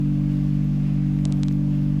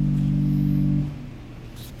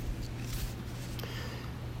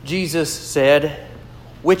Jesus said,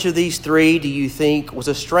 "Which of these three do you think was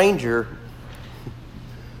a stranger?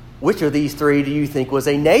 Which of these three do you think was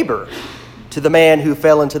a neighbor to the man who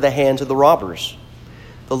fell into the hands of the robbers?"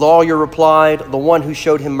 The lawyer replied, "The one who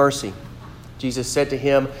showed him mercy." Jesus said to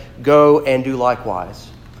him, "Go and do likewise."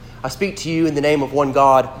 I speak to you in the name of one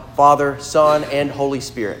God, Father, Son, and Holy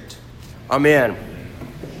Spirit. Amen.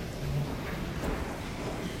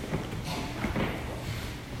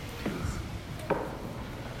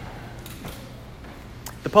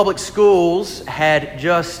 The public schools had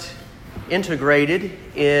just integrated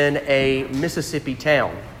in a Mississippi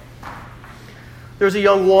town. There was a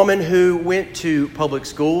young woman who went to public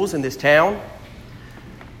schools in this town.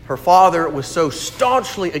 Her father was so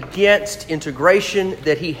staunchly against integration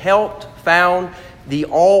that he helped found the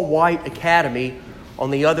all-white academy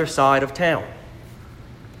on the other side of town.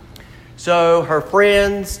 So her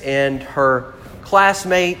friends and her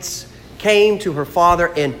classmates came to her father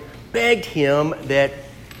and begged him that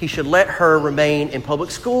he should let her remain in public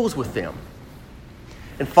schools with them.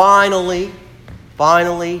 And finally,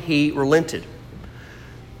 he relented.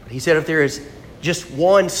 He said, if there is just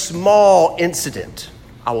one small incident,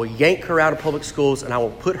 I will yank her out of public schools and I will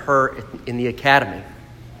put her in the academy.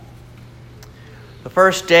 The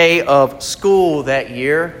first day of school that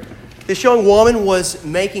year, this young woman was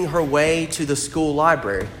making her way to the school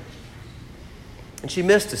library. And she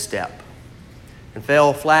missed a step and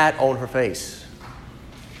fell flat on her face.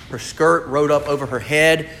 Her skirt rode up over her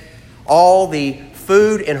head. All the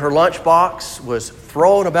food in her lunchbox was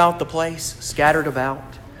thrown about the place, scattered about.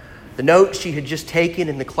 The notes she had just taken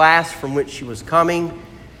in the class from which she was coming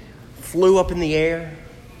flew up in the air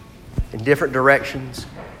in different directions.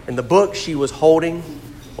 And the books she was holding,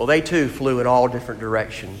 well, they too flew in all different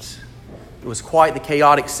directions. It was quite the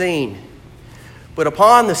chaotic scene. But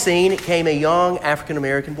upon the scene came a young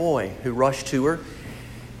African-American boy who rushed to her,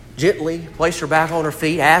 gently placed her back on her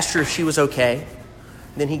feet, asked her if she was okay.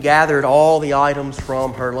 And then he gathered all the items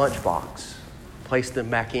from her lunchbox, placed them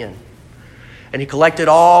back in. And he collected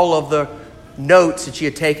all of the notes that she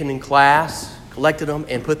had taken in class, collected them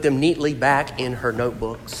and put them neatly back in her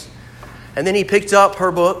notebooks. And then he picked up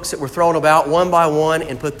her books that were thrown about one by one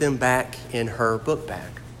and put them back in her book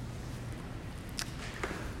bag.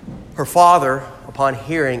 Her father, upon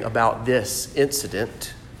hearing about this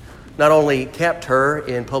incident, not only kept her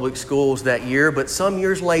in public schools that year, but some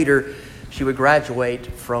years later, she would graduate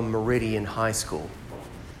from Meridian High School.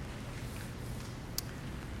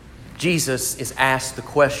 Jesus is asked the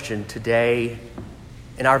question today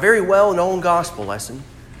in our very well-known gospel lesson,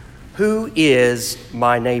 who is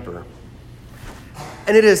my neighbor?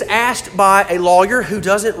 And it is asked by a lawyer who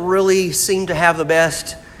doesn't really seem to have the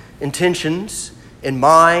best intentions in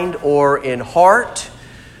mind or in heart.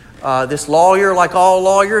 This lawyer, like all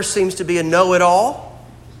lawyers, seems to be a know-it-all.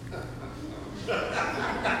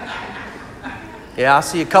 Yeah, I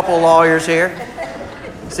see a couple of lawyers here.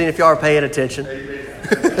 Seeing if y'all are paying attention.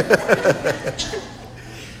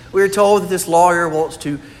 We're told that this lawyer wants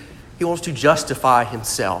to justify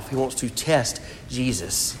himself. He wants to test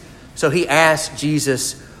Jesus. So he asks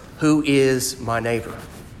Jesus, who is my neighbor?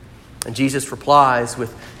 And Jesus replies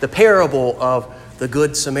with the parable of the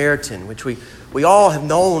Good Samaritan, which we all have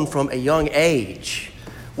known from a young age.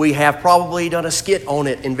 We have probably done a skit on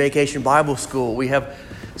it in Vacation Bible School. We have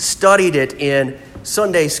studied it in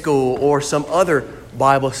Sunday school or some other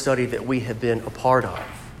Bible study that we have been a part of.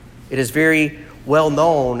 It is very well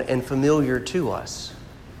known and familiar to us.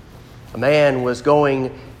 A man was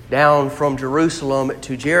going down from Jerusalem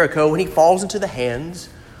to Jericho when he falls into the hands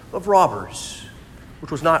of robbers,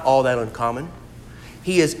 which was not all that uncommon.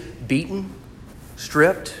 He is beaten,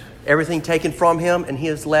 stripped, everything taken from him, and he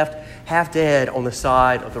is left half dead on the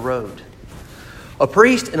side of the road. A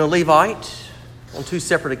priest and a Levite, on two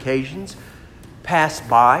separate occasions, pass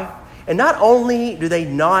by, and not only do they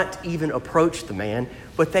not even approach the man,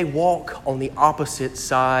 but they walk on the opposite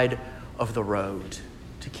side of the road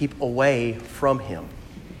to keep away from him.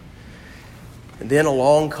 And then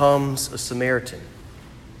along comes a Samaritan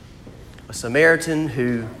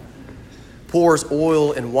who pours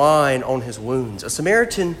oil and wine on his wounds, a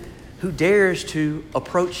Samaritan who dares to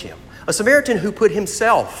approach him, a Samaritan who put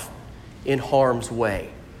himself in harm's way.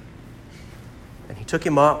 And he took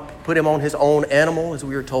him up, put him on his own animal, as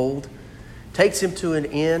we are told, takes him to an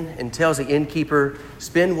inn and tells the innkeeper,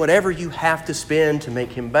 spend whatever you have to spend to make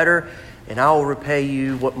him better, and I will repay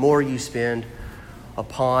you what more you spend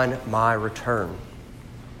upon my return.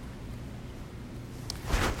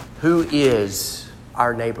 Who is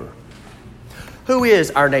our neighbor? Who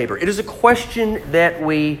is our neighbor? It is a question that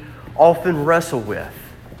we often wrestle with.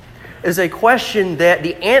 It is a question that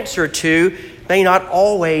the answer to may not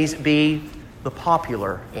always be the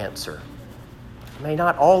popular answer. It may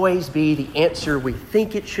not always be the answer we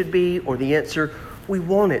think it should be or the answer we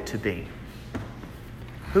want it to be.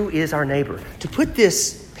 Who is our neighbor? To put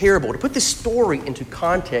this parable, to put this story into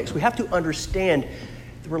context, we have to understand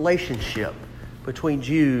the relationship between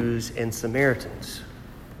Jews and Samaritans.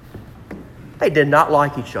 They did not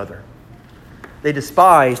like each other. They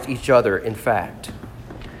despised each other, in fact.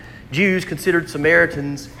 Jews considered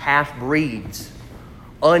Samaritans half-breeds,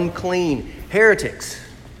 unclean, heretics.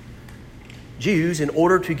 Jews, in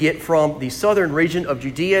order to get from the southern region of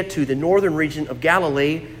Judea to the northern region of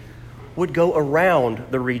Galilee, would go around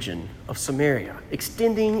the region of Samaria,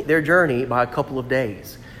 extending their journey by a couple of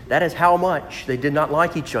days. That is how much they did not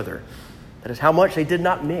like each other. That is how much they did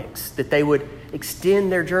not mix, that they would extend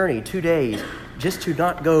their journey 2 days just to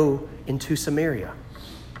not go into Samaria.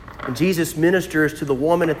 When Jesus ministers to the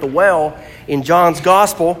woman at the well in John's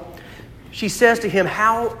Gospel, she says to him,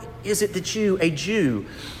 "How is it that you, a Jew,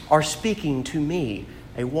 are speaking to me,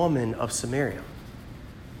 a woman of Samaria?"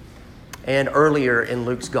 And earlier in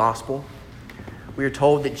Luke's Gospel, we are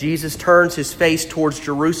told that Jesus turns his face towards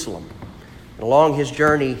Jerusalem. And along his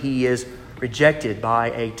journey, he is rejected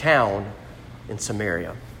by a town in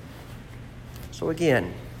Samaria. So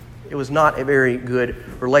again, it was not a very good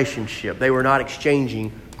relationship. They were not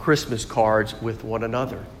exchanging Christmas cards with one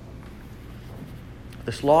another.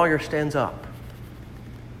 This lawyer stands up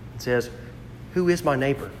and says, "Who is my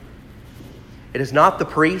neighbor?" It is not the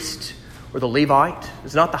priest or the Levite.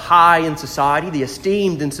 It's not the high in society, the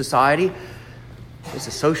esteemed in society. It's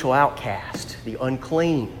the social outcast, the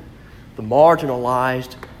unclean, the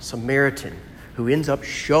marginalized Samaritan who ends up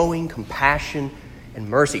showing compassion and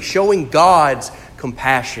mercy, showing God's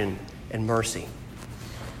compassion and mercy.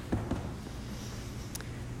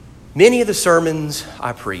 Many of the sermons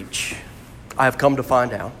I preach, I have come to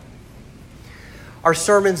find out, are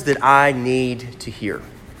sermons that I need to hear.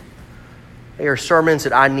 They are sermons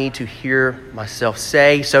that I need to hear myself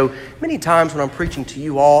say. So many times when I'm preaching to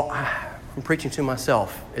you all, I'm preaching to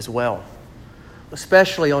myself as well.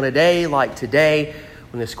 Especially on a day like today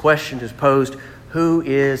when this question is posed, who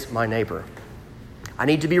is my neighbor? I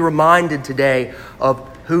need to be reminded today of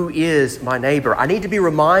who is my neighbor. I need to be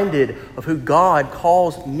reminded of who God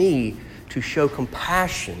calls me to show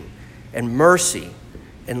compassion and mercy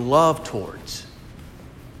and love towards.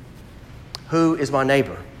 Who is my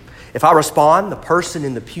neighbor? If I respond, the person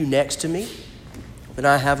in the pew next to me, then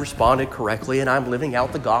I have responded correctly and I'm living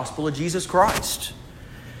out the gospel of Jesus Christ.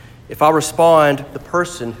 If I respond, the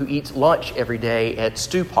person who eats lunch every day at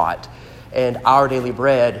Stew Pot and Our Daily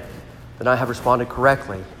Bread, then I have responded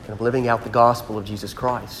correctly and I'm living out the gospel of Jesus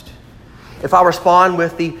Christ. If I respond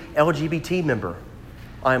with the LGBT member,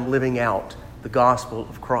 I am living out the gospel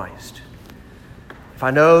of Christ. If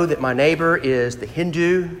I know that my neighbor is the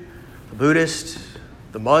Hindu, the Buddhist,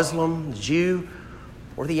 the Muslim, the Jew,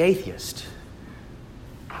 or the atheist,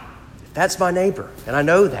 if that's my neighbor, and I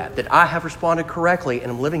know that I have responded correctly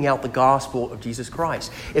and I'm living out the gospel of Jesus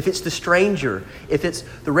Christ. If it's the stranger, if it's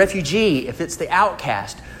the refugee, if it's the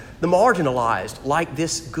outcast, the marginalized, like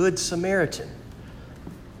this Good Samaritan,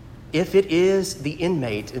 if it is the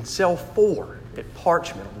inmate in cell 4 at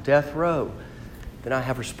Parchment on death row, then I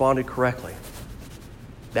have responded correctly.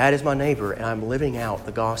 That is my neighbor, and I'm living out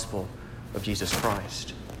the gospel of Jesus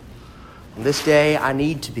Christ. On this day, I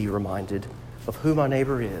need to be reminded of who my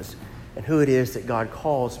neighbor is and who it is that God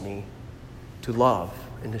calls me to love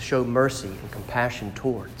and to show mercy and compassion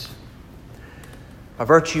towards. By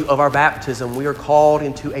virtue of our baptism, we are called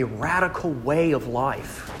into a radical way of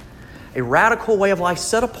life, a radical way of life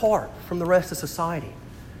set apart from the rest of society,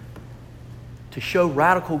 to show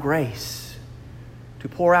radical grace, to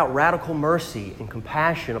pour out radical mercy and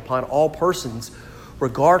compassion upon all persons,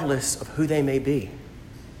 regardless of who they may be.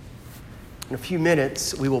 In a few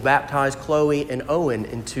minutes, we will baptize Chloe and Owen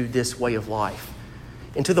into this way of life,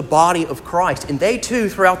 into the body of Christ. And they too,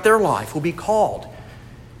 throughout their life, will be called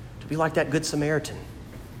to be like that Good Samaritan,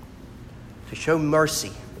 to show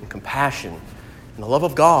mercy and compassion and the love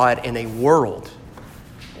of God in a world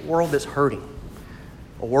that's hurting,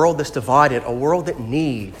 a world that's divided, a world that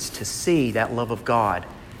needs to see that love of God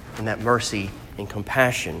and that mercy and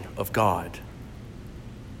compassion of God.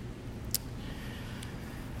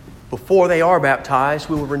 Before they are baptized,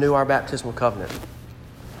 we will renew our baptismal covenant.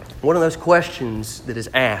 One of those questions that is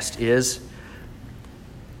asked is,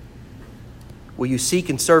 will you seek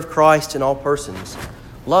and serve Christ in all persons,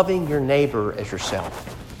 loving your neighbor as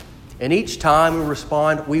yourself? And each time we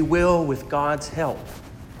respond, we will with God's help.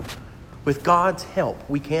 With God's help,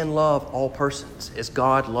 we can love all persons as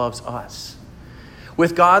God loves us.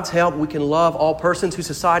 With God's help, we can love all persons who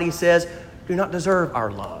society says do not deserve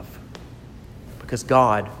our love because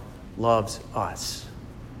God loves us.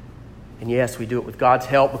 And yes, we do it with God's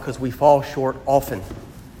help because we fall short often.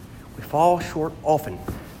 We fall short often,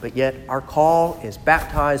 but yet our call as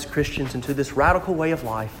baptized Christians into this radical way of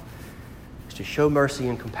life is to show mercy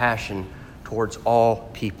and compassion towards all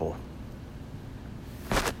people.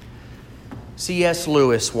 C.S.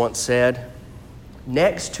 Lewis once said,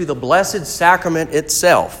 "Next to the Blessed Sacrament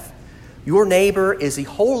itself, your neighbor is the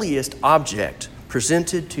holiest object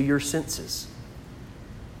presented to your senses."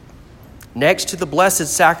 Next to the Blessed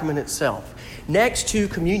Sacrament itself, next to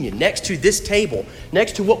communion, next to this table,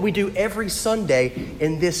 next to what we do every Sunday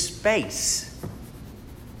in this space,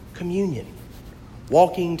 communion,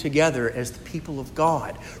 walking together as the people of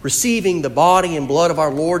God, receiving the body and blood of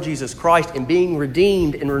our Lord Jesus Christ and being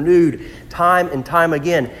redeemed and renewed time and time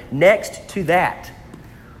again. Next to that,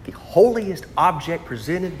 the holiest object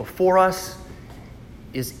presented before us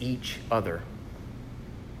is each other,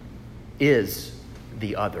 is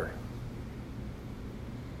the other.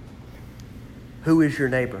 Who is your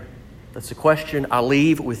neighbor? That's the question I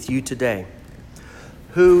leave with you today.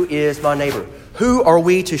 Who is my neighbor? Who are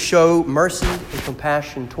we to show mercy and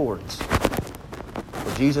compassion towards?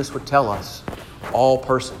 Well, Jesus would tell us, all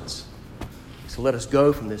persons. So let us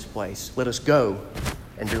go from this place. Let us go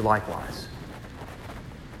and do likewise.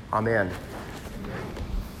 Amen.